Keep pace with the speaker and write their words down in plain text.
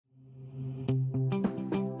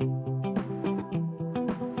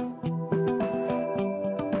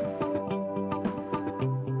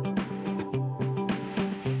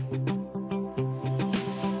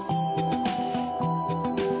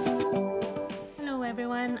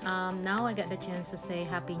everyone. Now I got the chance to say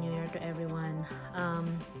Happy New Year to everyone.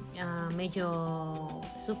 Medyo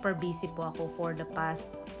super busy po ako for the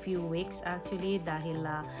past few weeks actually dahil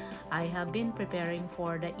I have been preparing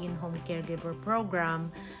for the in-home caregiver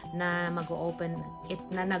program na nag-open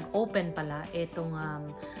pala itong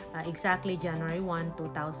exactly January 1,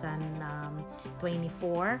 2024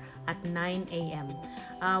 at 9 a.m.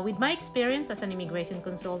 With my experience as an immigration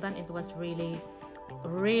consultant, it was really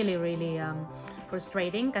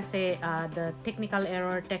frustrating kasi the technical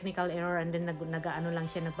error and then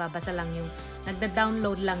nagbabasa lang yung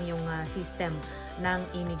nagda-download lang yung system ng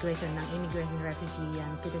Immigration Refugee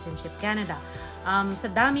and Citizenship Canada.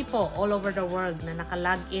 Sa dami po all over the world na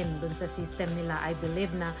naka-login dun sa system nila, I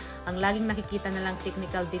believe na ang laging nakikita na lang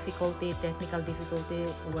technical difficulty,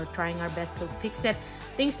 we're trying our best to fix it,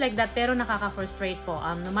 things like that, pero nakaka-frustrate po.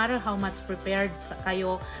 No matter how much prepared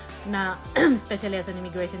kayo na especially as an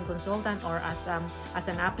immigration consultant or as an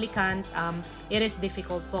applicant, it is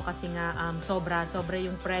difficult po kasi nga sobra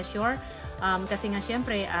yung pressure, kasi nga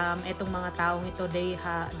syempre itong mga taong ito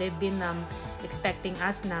they've been expecting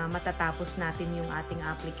us na matatapos natin yung ating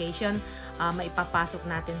application, maipapasok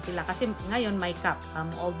natin sila kasi ngayon may cap,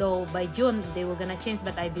 although by June they were gonna change,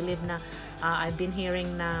 but I believe na I've been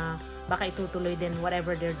hearing na baka itutuloy din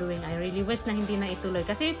whatever they're doing. I really wish na hindi na ituloy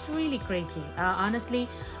kasi it's really crazy. Honestly,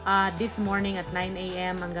 this morning at 9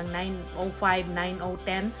 a.m. hanggang 9:05,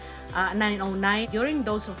 9:10, 9:09, during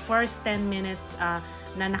those first 10 minutes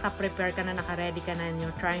na naka-prepare ka na, naka-ready ka na, and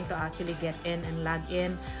you're trying to actually get in and log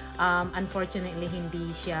in, unfortunately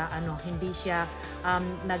hindi siya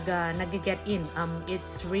nag-get in.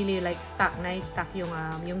 It's really like stuck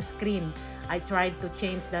yung screen. I tried to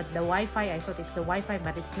change the Wi-Fi. I thought it's the Wi-Fi,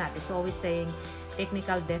 but it's not. It's always saying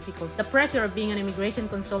technical difficult. The pressure of being an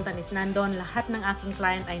immigration consultant is nandun. Lahat ng aking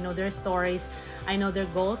client, I know their stories, I know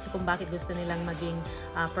their goals, kung bakit gusto nilang maging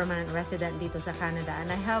permanent resident dito sa Canada.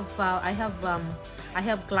 And I have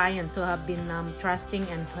clients who have been trusting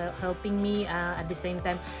and helping me at the same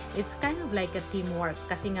time. It's kind of like a teamwork.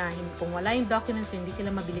 Kasi nga, kung wala yung documents, kung hindi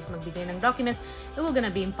sila mabilis magbigay ng documents, it will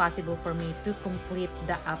gonna be impossible for me to complete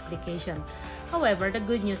the application. However, the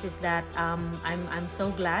good news is that I'm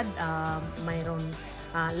so glad mayroon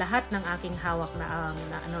lahat ng aking hawak na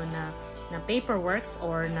paperworks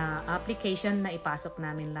or na application na ipasok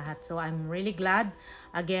namin lahat. So I'm really glad.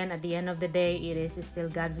 Again, at the end of the day, it is still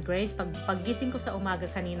God's grace. Paggising ko sa umaga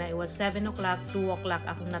kanina, it was 7 o'clock, 2 o'clock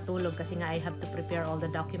akong natulog kasi nga I have to prepare all the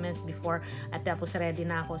documents before at tapos ready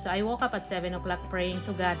na ako. So I woke up at 7 o'clock praying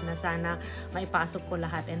to God na sana maipasok ko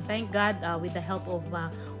lahat. And thank God, with the help of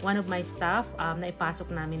one of my staff,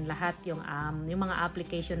 naipasok namin lahat yung mga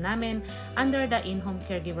application namin under the in-home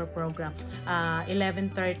caregiver program.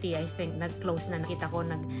 11:30, I think, nag-close na. Nakita ko,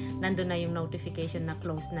 nandun na yung notification na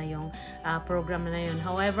close na yung program na yun.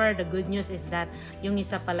 However, the good news is that yung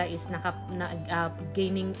isa pala is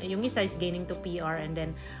yung isa is gaining to PR and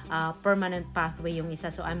then permanent pathway yung isa.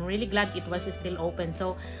 So I'm really glad it was still open.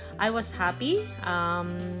 So I was happy.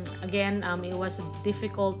 Again, it was a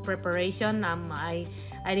difficult preparation. I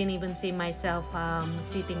didn't even see myself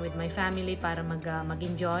sitting with my family para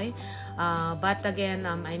mag-enjoy. But again,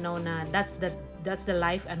 I know na that's the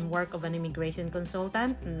life and work of an immigration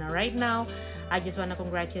consultant. And right now, I just want to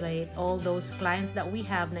congratulate all those clients that we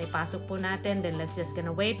have na ipasok po natin. Then let's just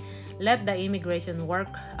gonna wait. Let the immigration work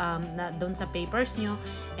na doon sa papers nyo.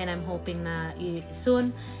 And I'm hoping na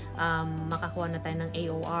soon makakuha na tayo ng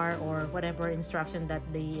AOR or whatever instruction that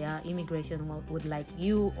the immigration would like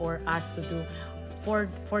you or us to do for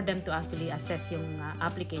them to actually assess yung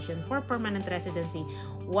application for permanent residency.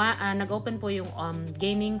 Nag-open po yung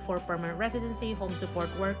gaining for permanent residency, home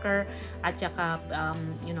support worker, at saka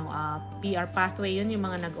PR pathway. Yun yung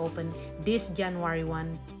mga nag-open this January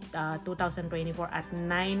 1, 2024 at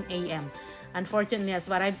 9 a.m. Unfortunately,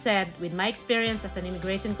 as what I've said, with my experience as an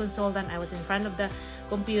immigration consultant, I was in front of the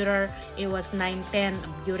computer. It was 9:10.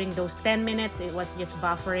 During those 10 minutes, it was just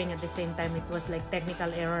buffering. At the same time, it was like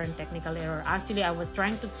technical error. Actually, I was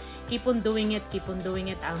trying to keep on doing it.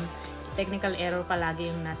 Technical error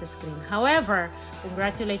palagi yung nasa screen. However,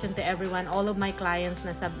 congratulations to everyone, all of my clients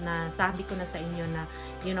na sabi ko na sa inyo na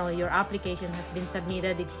your application has been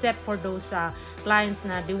submitted, except for those clients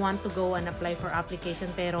na they want to go and apply for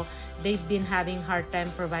application pero they've been having hard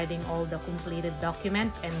time providing all the completed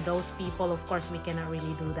documents, and those people, of course, we cannot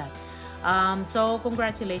really do that. So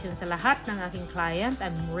congratulations sa lahat ng aking client.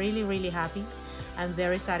 I'm really happy. I'm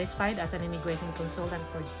very satisfied as an immigration consultant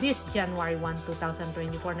for this January 1,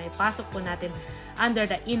 2024 na ipasok po natin under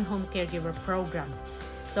the in-home caregiver program.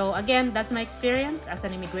 So again, that's my experience as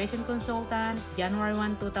an immigration consultant. January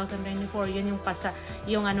 1, 2024, yun yung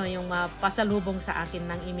pasalubong sa akin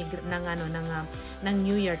ng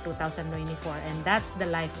New Year 2024, and that's the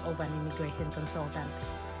life of an immigration consultant.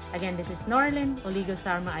 Again, this is Norlin Oligo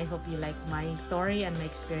Sarma. I hope you like my story and my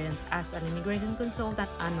experience as an immigration consultant.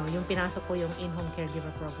 Yung pinasok ko yung in-home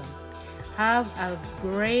caregiver program. Have a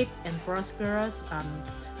great and prosperous,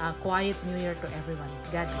 quiet New Year to everyone.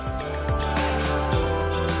 God bless.